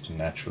have pectin,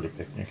 naturally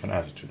pectin, you can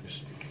add it to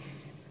this.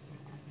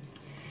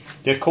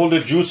 They call the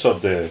juice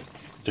of the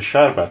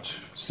sherbet,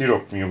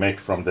 syrup you make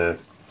from the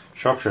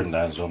Shropshire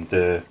Damson,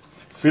 the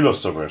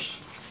philosopher's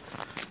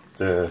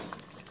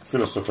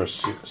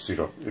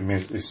syrup. It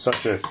means it's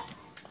such a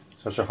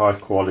high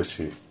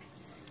quality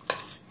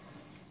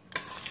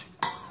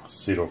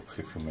syrup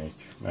if you make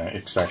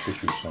extract the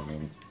juice. I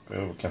mean,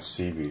 you can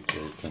sieve it,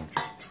 or you can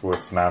throw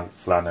a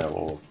flannel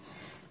or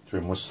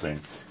through a muslin.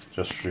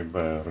 Just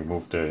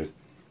remove the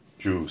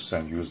juice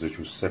and use the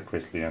juice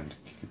separately, and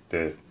keep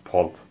the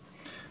pulp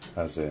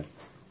as a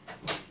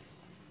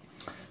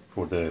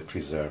for the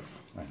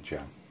preserve and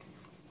jam.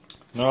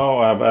 Now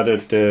I've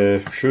added the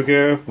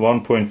sugar,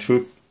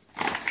 1.2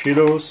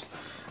 kilos.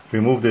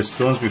 Remove the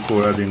stones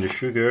before adding the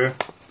sugar,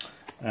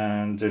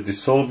 and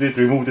dissolved it,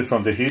 removed it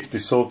from the heat,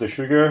 dissolved the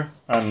sugar,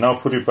 and now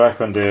put it back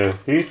on the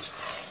heat.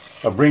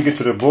 I bring it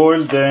to the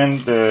boil,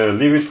 then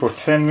leave it for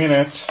 10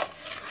 minutes,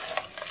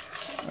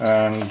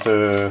 and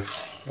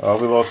I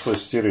will also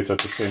stir it at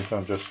the same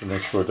time just to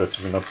make sure that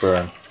it will not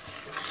burn.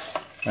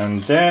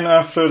 And then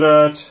after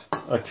that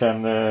I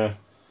can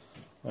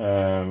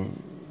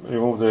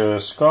remove the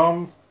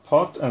scum,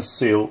 pot and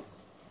seal.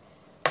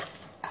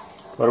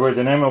 By the way,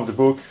 the name of the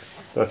book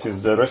that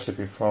is the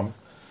recipe from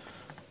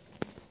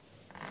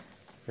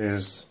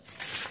is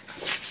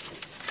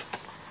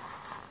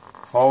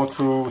How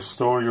to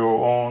Store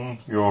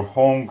Your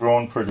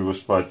Homegrown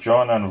Produce by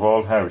John and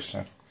Val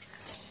Harrison.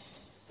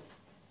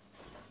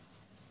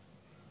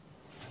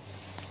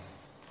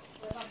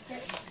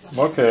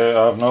 Okay,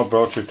 I have now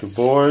brought it to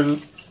boil,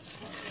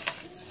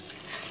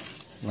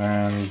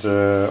 and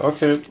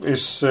okay,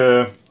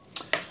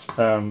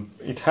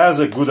 it has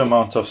a good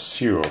amount of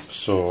syrup,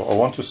 so I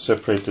want to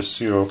separate the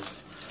syrup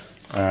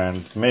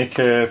and make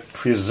a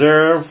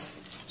preserve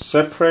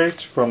separate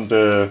from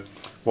the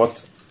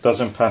what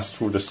doesn't pass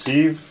through the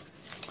sieve.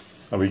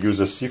 I will use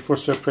a sieve for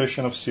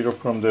separation of syrup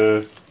from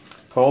the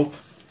pulp,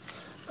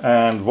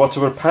 and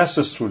whatever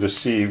passes through the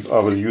sieve I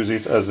will use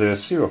it as a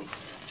syrup.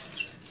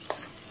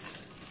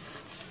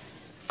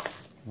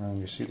 And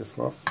you see the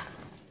froth?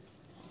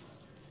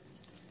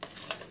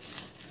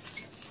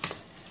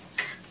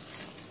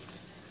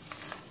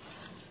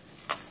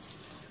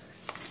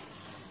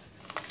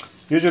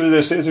 Usually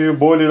they say to you,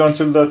 boil it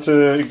until that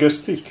it gets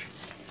thick.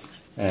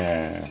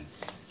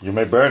 You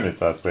may burn it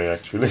that way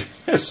actually.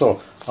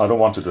 So I don't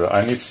want to do that.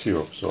 I need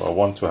syrup, so I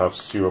want to have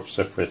syrup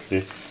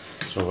separately.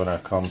 So when I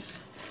come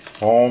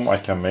home I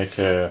can make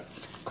a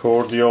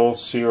cordial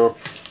syrup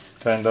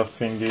kind of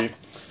thingy.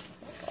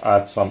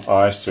 Add some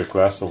ice to a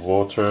glass of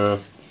water,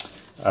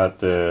 add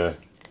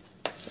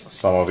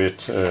some of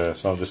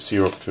the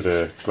syrup to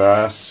the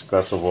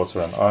glass of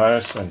water and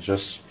ice, and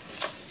just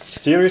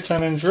stir it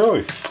and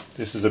enjoy.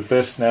 This is the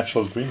best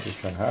natural drink you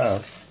can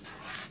have,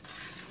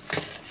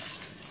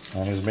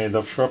 and it's made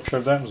of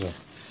Shropshire Damson.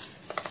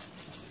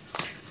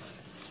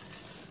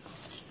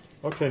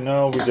 Okay,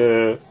 now with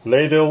the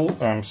ladle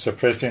I'm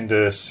separating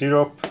the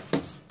syrup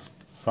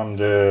from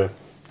the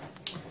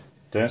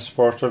dense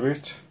part of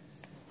it,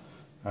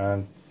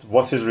 and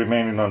what is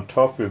remaining on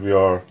top will be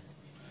our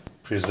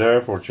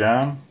preserve or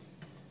jam,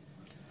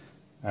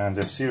 and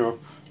the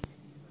syrup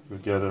will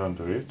gather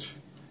under it.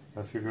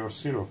 That will be our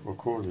syrup or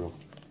cordial.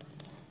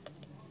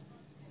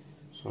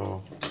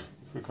 So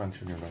if we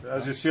continue like that.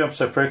 As you see, I'm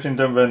separating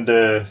them when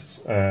the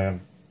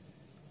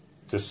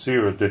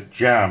syrup, the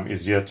jam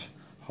is yet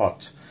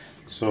hot.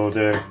 So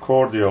the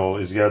cordial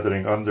is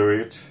gathering under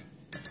it,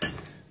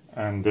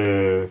 and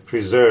the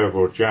preserve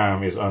or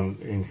jam is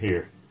in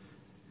here.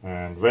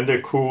 And when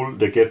they cool,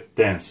 they get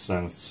dense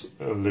and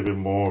a little bit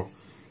more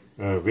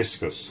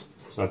viscous.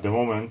 So at the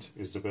moment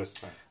is the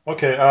best time.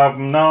 Okay,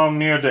 now I'm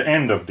near the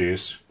end of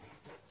this.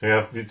 We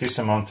have this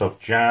amount of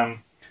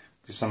jam,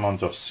 this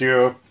amount of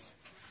syrup,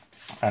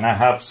 and I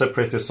have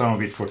separated some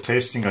of it for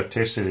tasting. I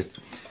tasted it.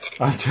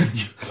 I tell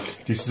you,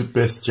 this is the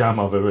best jam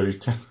I've ever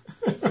eaten.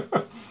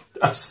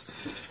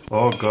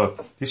 Oh god,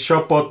 these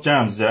shop bought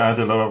jams, they add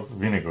a lot of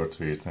vinegar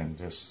to it and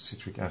just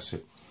citric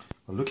acid.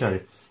 But look at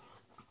it.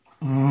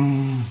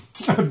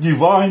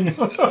 Divine.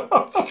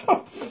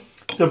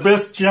 The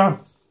best jam.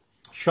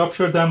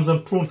 Shropshire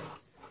Damson Prune.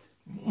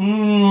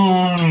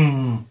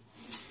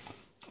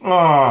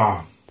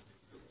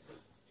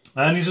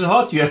 And this is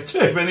hot yet.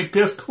 When it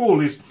gets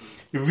cool, it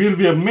will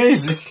be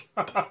amazing.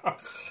 I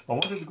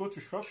wanted to go to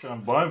Shropshire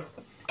and buy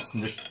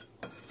in the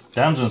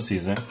Damson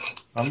season.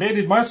 I made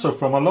it myself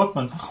from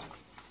allotment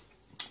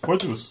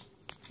produce.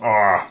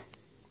 I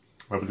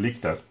will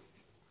lick that.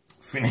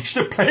 Finish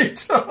the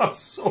plate.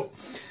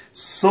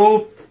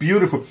 So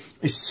beautiful.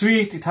 It's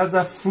sweet. It has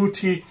that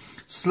fruity,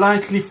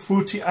 slightly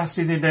fruity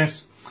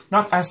acidness.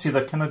 Not acid,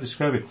 I cannot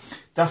describe it.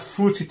 That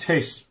fruity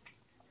taste.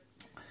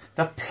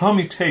 That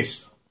plummy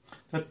taste.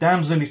 That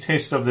damson-y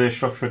taste of the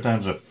Shropshire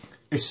Damson.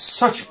 It's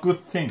such a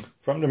good thing.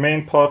 From the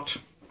main pot,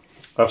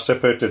 I've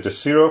separated the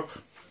syrup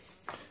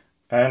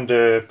and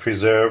the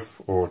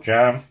preserve or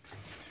jam.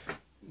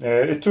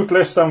 It took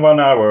less than 1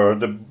 hour.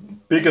 The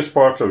biggest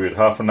part of it,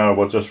 half an hour,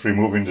 was just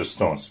removing the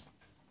stones.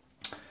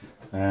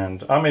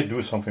 And I may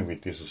do something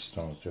with these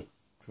stones. They're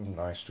too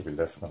nice to be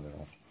left on their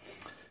own.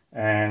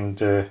 And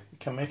you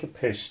can make a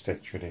paste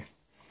actually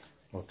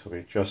out of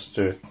it. Just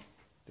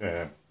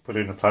put it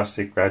in a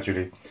plastic,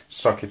 gradually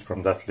suck it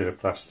from that little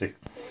plastic.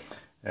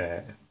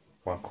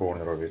 One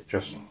corner of it.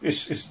 Just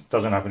it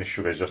doesn't have any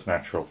sugar, it's just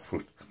natural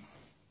fruit.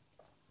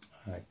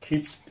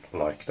 Kids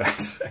like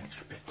that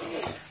actually.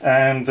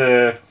 And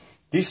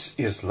this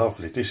is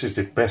lovely. This is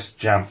the best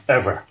jam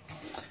ever.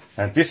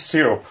 And this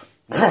syrup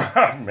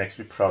makes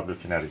me proud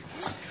looking at it.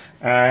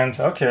 And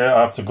okay,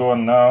 I have to go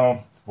and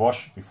now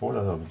wash. Before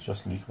that I will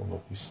just leave all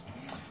of this.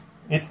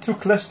 It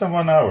took less than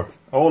 1 hour,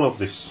 all of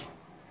this.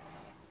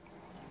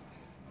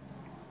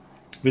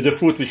 With the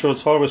fruit which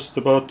was harvested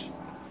about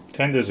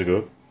 10 days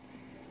ago.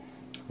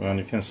 And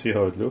you can see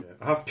how it looks.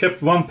 I have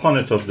kept 1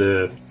 punnet of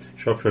the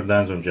Shropshire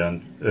Damson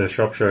jam,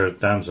 Shropshire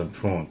Damson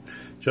Prune,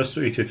 just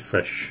to eat it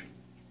fresh.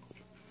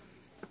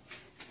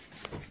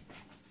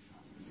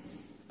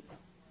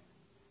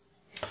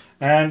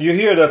 And you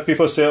hear that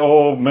people say,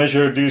 oh,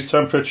 measure this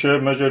temperature,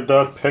 measure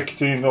that,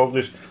 pectin, all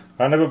this.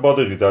 I never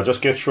bothered with that,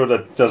 just get sure that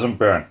it doesn't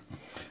burn.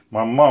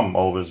 My mom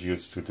always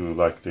used to do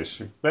like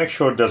this. Make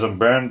sure it doesn't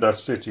burn,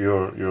 that's it,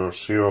 your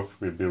syrup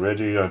will be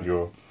ready and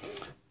your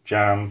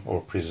jam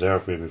or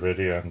preserve will be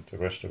ready, and the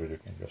rest of it you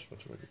can just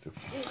put ready too.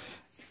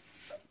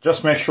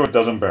 Just make sure it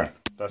doesn't burn.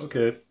 That's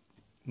okay.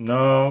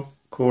 Now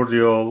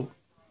cordial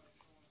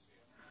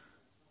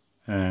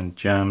and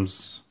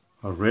jams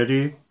are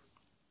ready.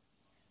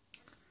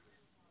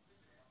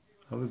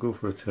 I will go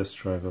for a test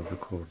drive of the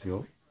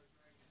cordial.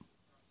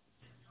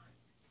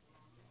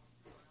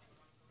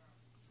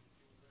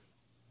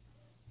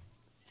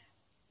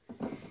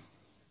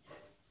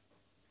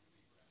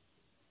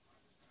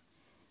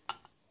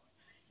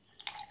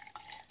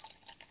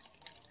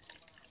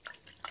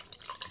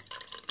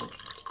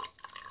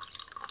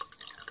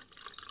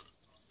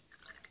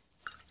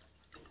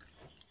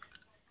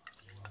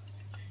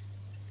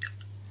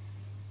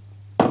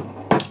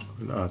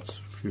 We'll add a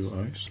few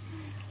ice.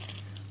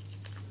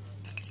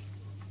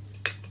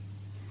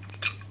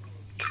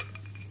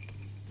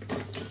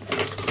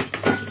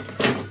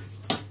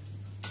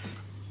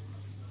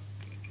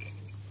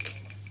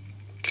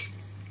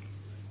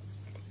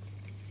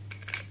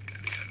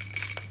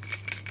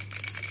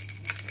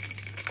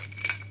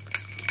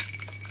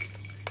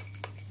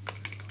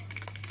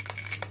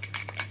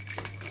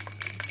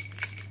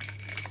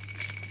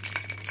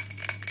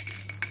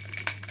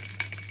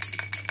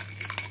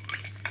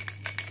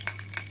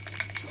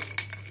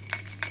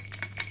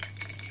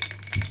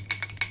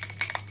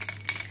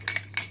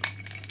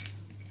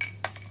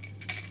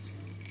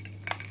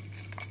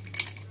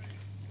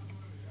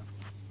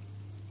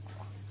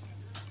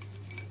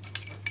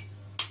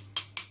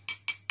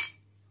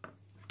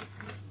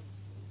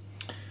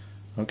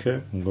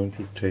 Okay, I'm going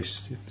to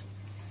taste it.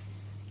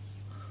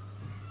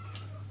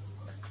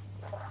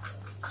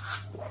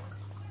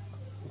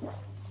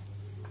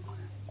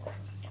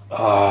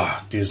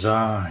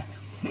 Design.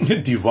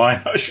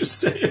 Divine, I should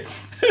say.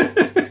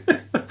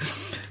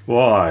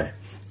 Why?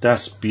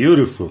 That's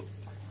beautiful.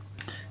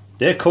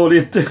 They call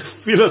it the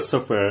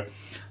philosopher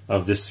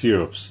of the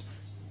syrups.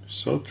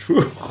 So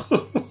true.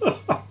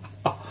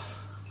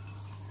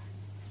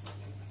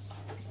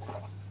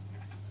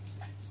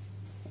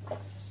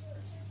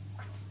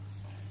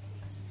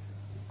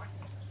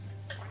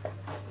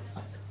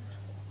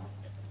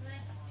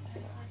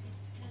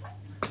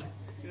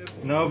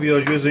 Now we are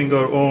using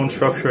our own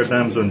Shropshire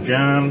Damson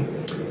jam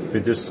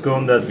with the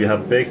scone that we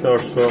have baked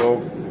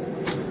ourselves.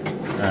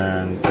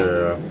 And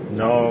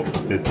now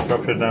the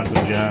Shropshire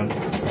Damson jam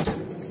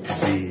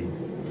be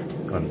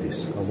on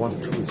this. I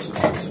want 2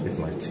 scones with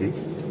my tea.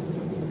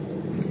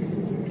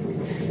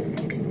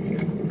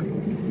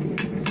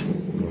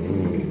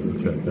 Ooh,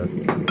 look at that.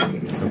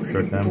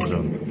 Shropshire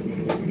Damson.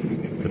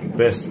 The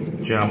best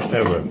jam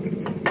ever.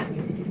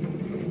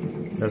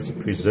 That's a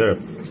preserve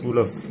full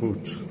of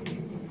fruit.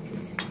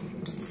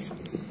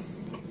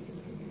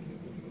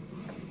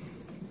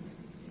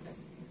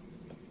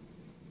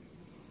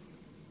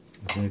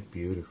 Isn't it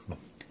beautiful?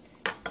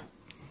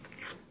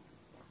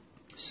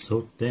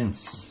 So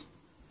dense,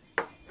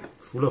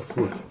 full of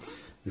fruit.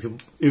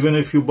 Even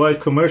if you buy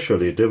it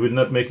commercially, they will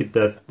not make it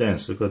that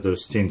dense because they're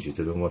stingy.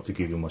 They don't want to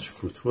give you much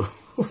fruit.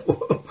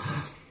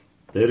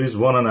 There is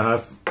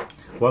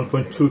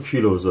 1.2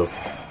 kilos of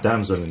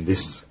damson in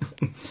this,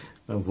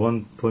 and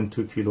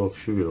 1.2 kilo of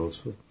sugar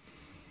also.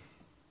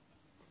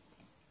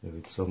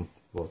 With some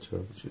water,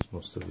 which is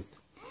most of it.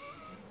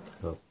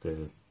 Out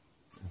there.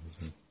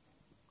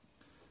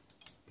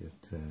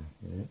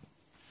 Yeah.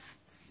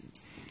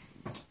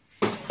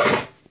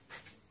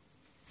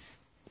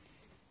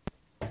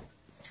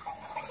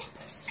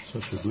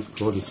 Such a good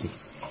quality.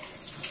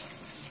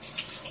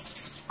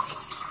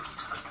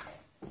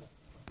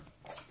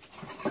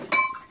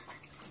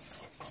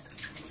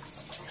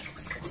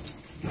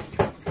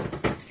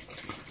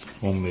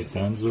 Homemade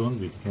damson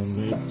with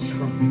homemade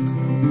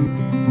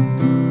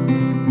stuff.